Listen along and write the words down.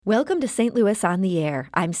Welcome to St. Louis on the Air.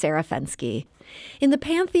 I'm Sarah Fensky. In the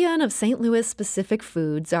pantheon of St. Louis-specific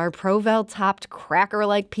foods, our Provel-topped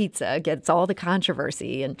cracker-like pizza gets all the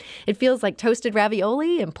controversy, and it feels like toasted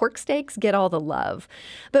ravioli and pork steaks get all the love.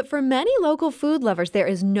 But for many local food lovers, there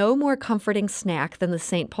is no more comforting snack than the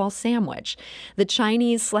St. Paul sandwich. The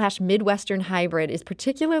Chinese/Midwestern hybrid is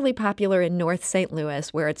particularly popular in North St.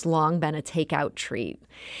 Louis, where it's long been a takeout treat.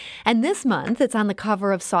 And this month, it's on the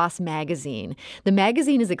cover of Sauce Magazine. The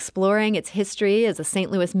magazine is exploring its history as a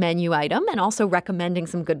St. Louis menu item and also recommending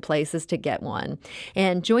some good places to get one.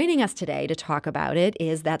 And joining us today to talk about it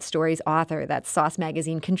is that story's author, that's Sauce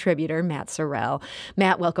Magazine contributor, Matt Sorrell.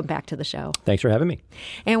 Matt, welcome back to the show. Thanks for having me.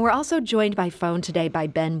 And we're also joined by phone today by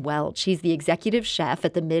Ben Welch. He's the executive chef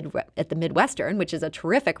at the Midwestern, which is a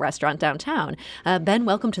terrific restaurant downtown. Ben,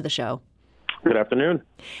 welcome to the show. Good afternoon.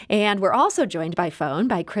 And we're also joined by phone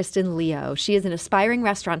by Kristen Leo. She is an aspiring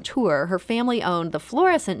restaurateur. Her family owned the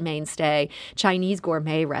Florissant mainstay Chinese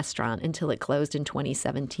gourmet restaurant until it closed in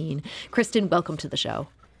 2017. Kristen, welcome to the show.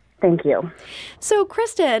 Thank you. So,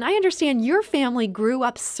 Kristen, I understand your family grew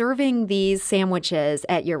up serving these sandwiches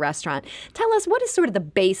at your restaurant. Tell us, what is sort of the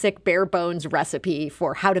basic bare bones recipe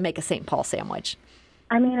for how to make a St. Paul sandwich?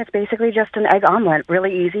 I mean, it's basically just an egg omelet,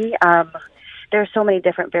 really easy. There's so many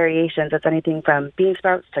different variations. It's anything from bean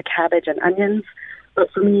sprouts to cabbage and onions. But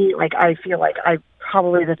for me, I feel like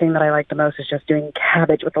probably the thing that I like the most is just doing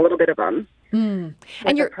cabbage with a little bit of and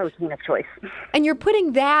your protein of choice. And you're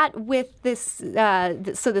putting that with this,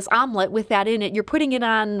 this omelet with that in it. You're putting it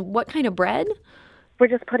on what kind of bread? We're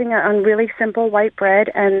just putting it on really simple white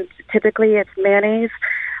bread, and typically it's mayonnaise,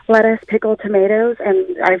 lettuce, pickled tomatoes,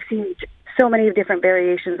 and I've seen so many different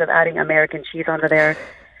variations of adding American cheese onto there.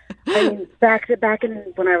 I mean, back in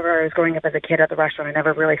whenever I was growing up as a kid at the restaurant, I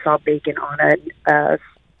never really saw bacon on a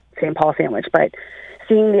St. Paul sandwich. But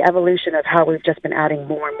seeing the evolution of how we've just been adding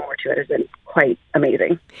more and more to it has been quite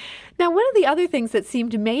amazing. Now, one of the other things that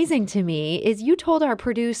seemed amazing to me is you told our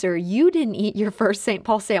producer you didn't eat your first St.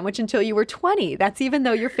 Paul sandwich until you were 20. That's even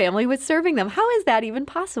though your family was serving them. How is that even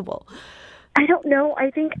possible? I don't know.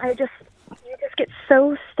 I think you just get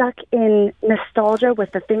so stuck in nostalgia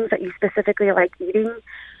with the things that you specifically like eating.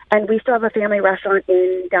 And we still have a family restaurant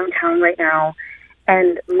in downtown right now.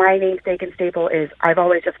 And my namesake and staple is I've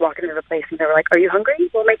always just walked into the place and they were like, "Are you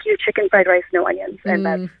hungry? We'll make you chicken fried rice, no onions."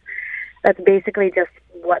 And that's basically just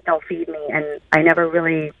what they'll feed me. And I never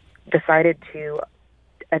really decided to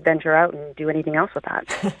adventure out and do anything else with that.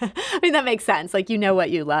 I mean, that makes sense. Like, you know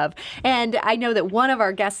what you love. And I know that one of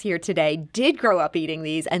our guests here today did grow up eating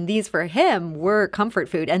these, and these for him were comfort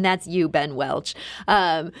food, and that's you, Ben Welch.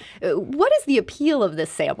 What is the appeal of this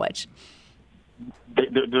sandwich?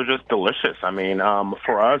 They're just delicious. I mean,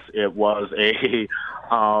 for us, it was I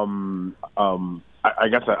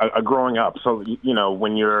guess a growing up. So, you know,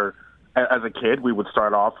 when you're, as a kid, we would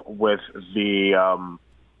start off with the,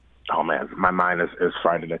 oh man, my mind is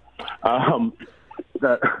fried today.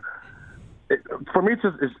 For me,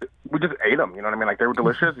 we just ate them. You know what I mean? Like, they were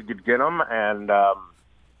delicious. You'd get them, and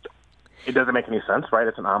it doesn't make any sense, right?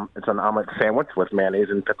 It's an omelet sandwich with mayonnaise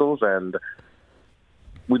and pickles, and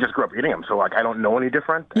we just grew up eating them. So, like, I don't know any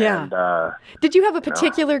different. Yeah. And, did you have a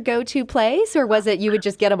particular go-to place, or was it you would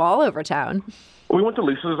just get them all over town? We went to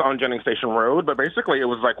Lisa's on Jennings Station Road, but basically it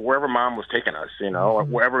was like wherever Mom was taking us, you know, or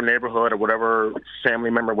wherever neighborhood or whatever family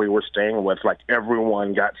member we were staying with, like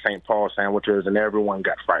everyone got St. Paul sandwiches and everyone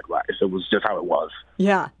got fried rice. It was just how it was.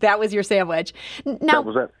 Yeah, that was your sandwich. That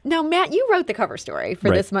was it. Now, Matt, you wrote the cover story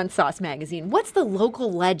for this month's Sauce Magazine. What's the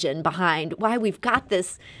local legend behind why we've got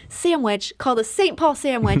this sandwich called a St. Paul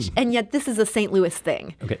sandwich, and yet this is a St. Louis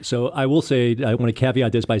thing? Okay, so I will say, I want to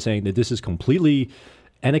caveat this by saying that this is completely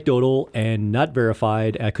anecdotal and not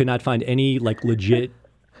verified. I could not find any legit,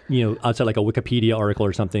 outside like a Wikipedia article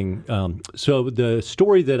or something. So the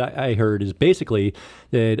story that I heard is basically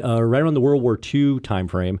that right around the World War II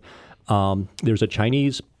timeframe, there's a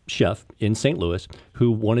Chinese chef in St. Louis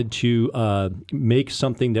who wanted to make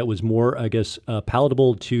something that was more, I guess,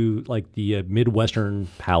 palatable to like the Midwestern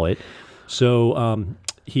palate. So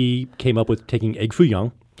he came up with taking egg foo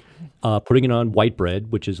young, putting it on white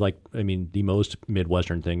bread, which is the most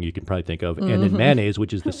Midwestern thing you can probably think of, and then mayonnaise,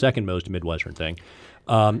 which is the second most Midwestern thing,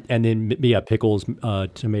 and then pickles,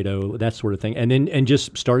 tomato, that sort of thing, and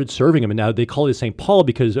just started serving them. And now they call it St. Paul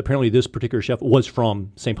because apparently this particular chef was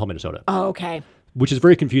from St. Paul, Minnesota. Oh, okay. Which is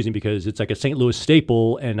very confusing because it's like a St. Louis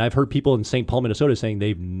staple, and I've heard people in St. Paul, Minnesota saying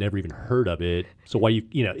they've never even heard of it. So why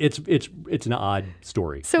it's an odd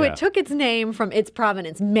story. So it took its name from its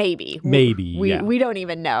provenance, maybe. Maybe, we don't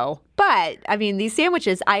even know. But, I mean, these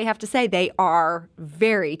sandwiches, I have to say, they are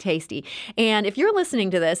very tasty. And if you're listening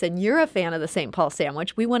to this and you're a fan of the St. Paul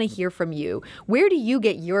sandwich, we want to hear from you. Where do you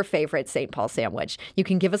get your favorite St. Paul sandwich? You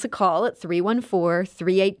can give us a call at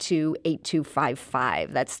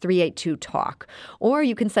 314-382-8255. That's 382-TALK. Or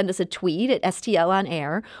you can send us a tweet at STL on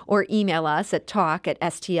air or email us at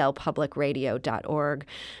talk@stlpublicradio.org.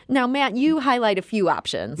 Now, Matt, you highlight a few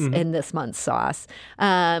options in this month's sauce.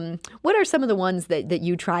 What are some of the ones that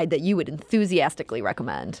you tried that you would enthusiastically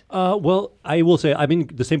recommend? Well, I will say I'm in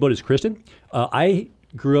the same boat as Kristen. I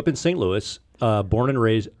grew up in St. Louis, born and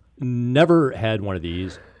raised, never had one of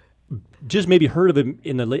these. Just maybe heard of them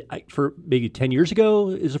in the for maybe 10 years ago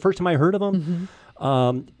is the first time I heard of them.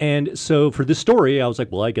 And so for this story, I was like,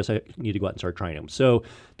 well, I guess I need to go out and start trying them. So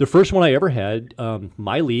the first one I ever had,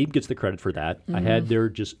 My Lieb gets the credit for that. I had their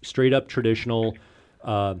just straight up traditional,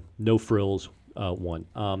 no frills one.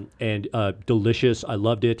 And delicious. I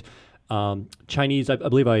loved it. Chinese, I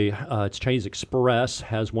believe it's Chinese Express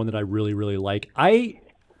has one that I really, really like. I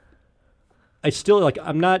still like,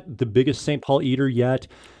 I'm not the biggest St. Paul eater yet.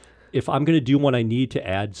 If I'm going to do one, I need to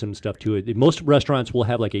add some stuff to it. Most restaurants will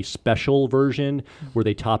have like a special version where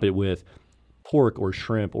they top it with pork or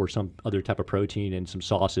shrimp or some other type of protein and some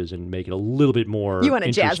sauces and make it a little bit more You want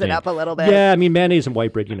to jazz it up a little bit. Yeah, I mean, mayonnaise and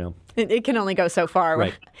white bread, you know. It can only go so far.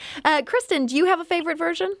 Right. Kristen, do you have a favorite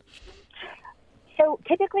version? So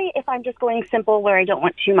typically, if I'm just going simple where I don't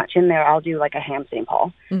want too much in there, I'll do like a ham St.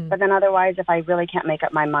 Paul. But then otherwise, if I really can't make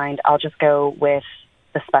up my mind, I'll just go with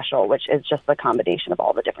the special, which is just the combination of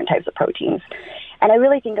all the different types of proteins. And I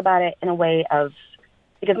really think about it in a way of,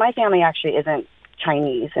 because my family actually isn't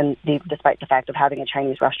Chinese, and despite the fact of having a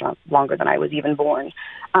Chinese restaurant longer than I was even born,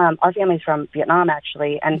 our family's from Vietnam,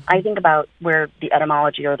 actually. And I think about where the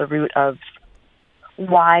etymology or the root of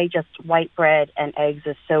why just white bread and eggs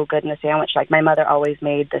is so good in a sandwich. Like my mother always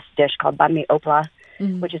made this dish called banh mi au plat,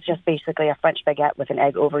 which is just basically a French baguette with an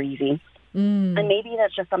egg over easy. And maybe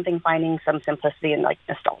that's just something finding some simplicity and like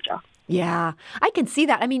nostalgia. Yeah, I can see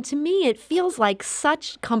that. I mean, to me, it feels like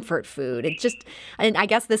such comfort food. It just, and I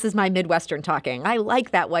guess this is my Midwestern talking. I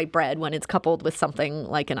like that white bread when it's coupled with something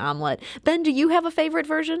like an omelet. Ben, do you have a favorite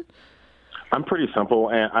version? I'm pretty simple,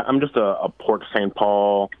 and I'm just a pork St.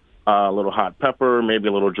 Paul, a little hot pepper, maybe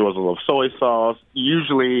a little drizzle of soy sauce.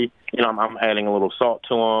 Usually, I'm adding a little salt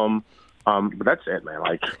to them. But that's it, man.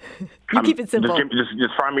 Like, you keep it simple.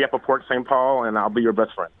 Just fry me up a pork St. Paul, and I'll be your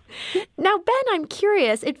best friend. Now, Ben, I'm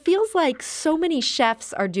curious. It feels like so many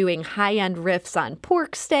chefs are doing high-end riffs on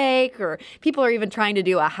pork steak, or people are even trying to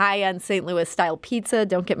do a high-end St. Louis-style pizza.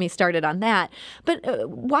 Don't get me started on that. But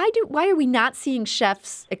why are we not seeing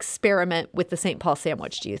chefs experiment with the St. Paul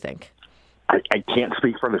sandwich, do you think? I can't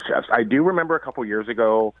speak for the chefs. I do remember a couple years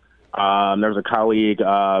ago, there was a colleague,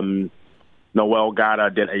 Noel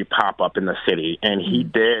Gata, did a pop-up in the city, and he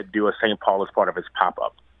did do a St. Paul as part of his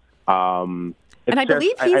pop-up. And I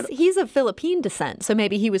believe he's of Philippine descent, so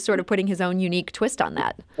maybe he was sort of putting his own unique twist on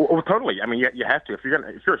that. Well, totally. I mean, you have to. If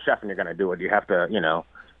you're a chef and you're going to do it, you have to,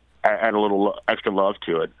 add a little extra love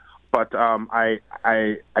to it. But I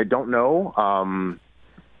don't know.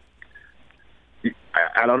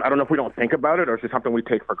 I don't know if we don't think about it, or it's just something we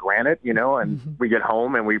take for granted, and we get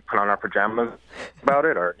home and we put on our pajamas about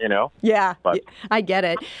it, or. Yeah, but I get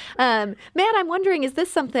it. Matt, I'm wondering, is this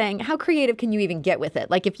something, how creative can you even get with it?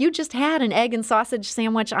 Like if you just had an egg and sausage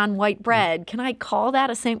sandwich on white bread, can I call that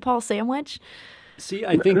a St. Paul sandwich? See,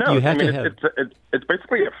 I think you have to have. It's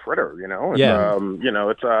basically a fritter, It's, yeah.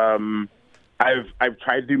 It's I've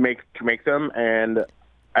tried to make them, and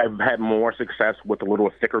I've had more success with a little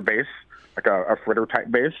thicker base, like a fritter type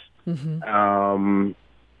base.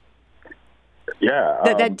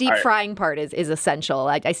 That deep frying part is essential.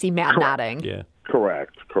 I see Matt nodding. Yeah.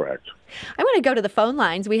 Correct. I want to go to the phone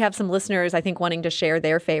lines. We have some listeners, I think, wanting to share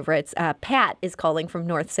their favorites. Pat is calling from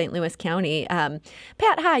North St. Louis County. Pat,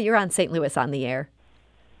 hi, you're on St. Louis on the Air.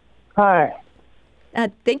 Hi.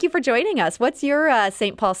 Thank you for joining us. What's your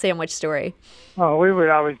St. Paul sandwich story? Oh, we would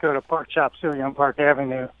always go to Pork Chop Suey on Park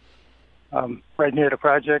Avenue, right near the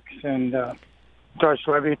projects, and George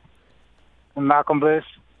Webby and Malcolm Bliss.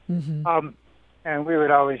 And we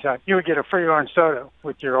would always, you would get a free orange soda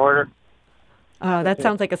with your order. Oh, that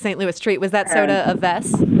sounds like a St. Louis treat. Was that soda a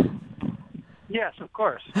Vess? Yes, of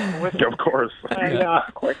course. Of course.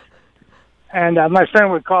 And my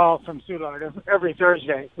friend would call from Soulard every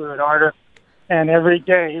Thursday. We would order, and every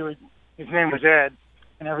day his name was Ed,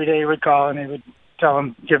 and every day he would call and he would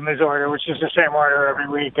give him his order, which is the same order every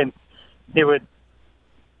week, and he would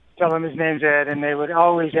tell him his name's Ed, and they would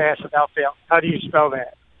always ask without fail, how do you spell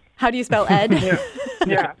that? How do you spell Ed?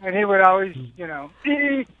 Yeah, and he would always,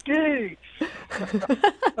 E.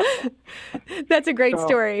 That's a great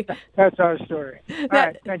story. That's our story. All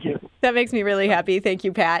right, thank you. That makes me really happy. Thank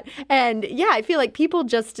you, Pat. And yeah, I feel like people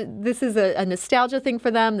this is a nostalgia thing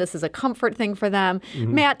for them. This is a comfort thing for them.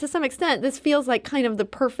 Mm-hmm. Matt, to some extent, this feels like kind of the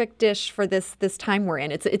perfect dish for this time we're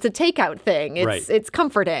in. It's a takeout thing. It's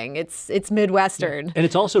comforting. It's Midwestern. And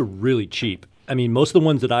it's also really cheap. I mean, most of the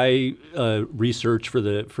ones that I researched for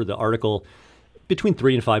the article, between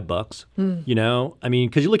 $3 and $5. You know, I mean,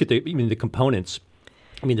 because you look at the components.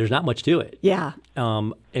 I mean, there's not much to it. Yeah.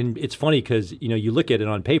 And it's funny because you look at it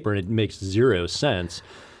on paper and it makes 0 sense.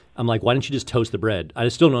 I'm like, why don't you just toast the bread? I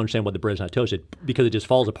still don't understand why the bread's not toasted, because it just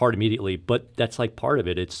falls apart immediately. But that's like part of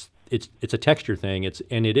it. It's a texture thing. It's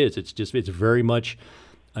very much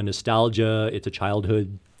a nostalgia. It's a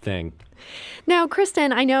childhood thing. Now,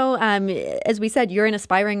 Kristen, I know, as we said, you're an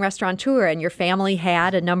aspiring restaurateur and your family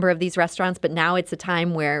had a number of these restaurants, but now it's a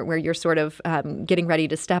time where you're sort of getting ready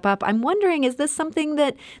to step up. I'm wondering, is this something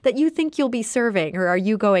that you think you'll be serving, or are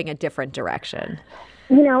you going a different direction?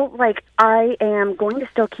 I am going to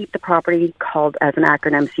still keep the property called as an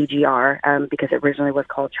acronym CGR because it originally was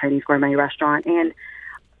called Chinese Gourmet Restaurant, and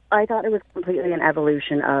I thought it was completely an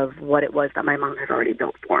evolution of what it was that my mom had already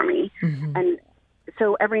built for me. Mm-hmm. And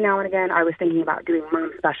so every now and again, I was thinking about doing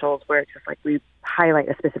mom specials where it's just like we highlight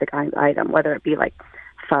a specific item, whether it be like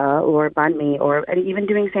pho or banh mi, or even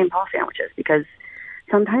doing St. Paul sandwiches, because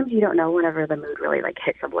sometimes you don't know whenever the mood really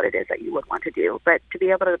hits of what it is that you would want to do. But to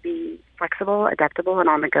be able to be flexible, adaptable, and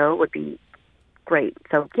on the go would be great.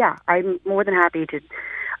 So yeah, I'm more than happy to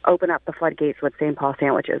open up the floodgates with St. Paul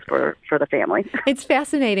sandwiches for the family. It's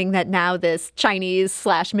fascinating that now this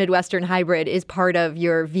Chinese/Midwestern hybrid is part of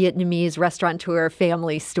your Vietnamese restaurateur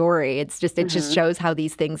family story. It just shows how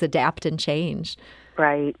these things adapt and change.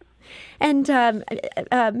 Right. And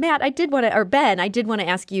Matt, Ben, I did want to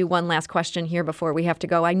ask you one last question here before we have to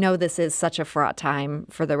go. I know this is such a fraught time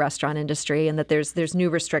for the restaurant industry, and that there's new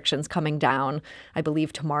restrictions coming down, I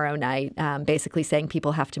believe tomorrow night, basically saying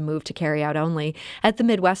people have to move to carry out only. At the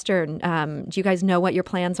Midwestern, do you guys know what your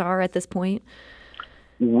plans are at this point?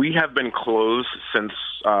 We have been closed since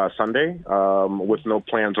Sunday, with no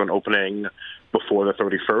plans on opening before the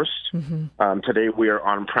 31st. Mm-hmm. Today we are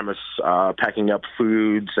on premise packing up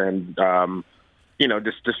foods and,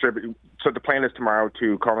 just distribute. So the plan is tomorrow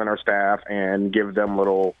to call in our staff and give them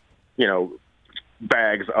little,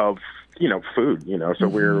 bags of, food, So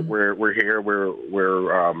mm-hmm. we're here,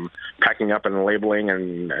 we're packing up and labeling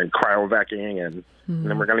and cryovacuuming and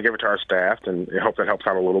then we're going to give it to our staff, and I hope that helps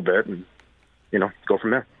out a little bit, and go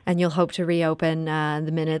from there. And you'll hope to reopen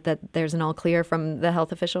the minute that there's an all clear from the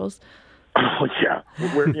health officials? Oh yeah,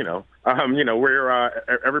 we're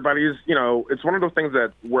everybody's. It's one of those things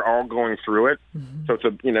that we're all going through it. Mm-hmm. So it's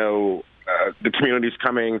the community's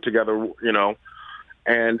coming together.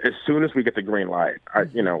 And as soon as we get the green light,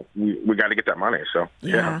 we got to get that money. So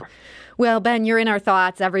yeah. Well, Ben, you're in our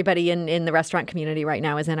thoughts. Everybody in the restaurant community right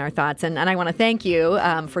now is in our thoughts, and I want to thank you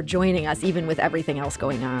for joining us, even with everything else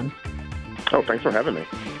going on. Oh, thanks for having me.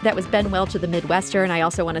 That was Ben Welch of the Midwestern. I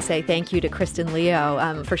also want to say thank you to Kristen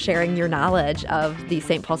Leo for sharing your knowledge of the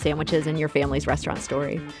St. Paul sandwiches and your family's restaurant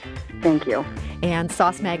story. Thank you. And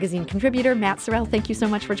Sauce Magazine contributor Matt Sorrell, thank you so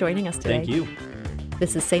much for joining us today. Thank you.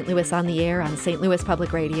 This is St. Louis on the Air on St. Louis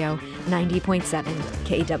Public Radio, 90.7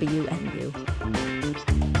 KWMU.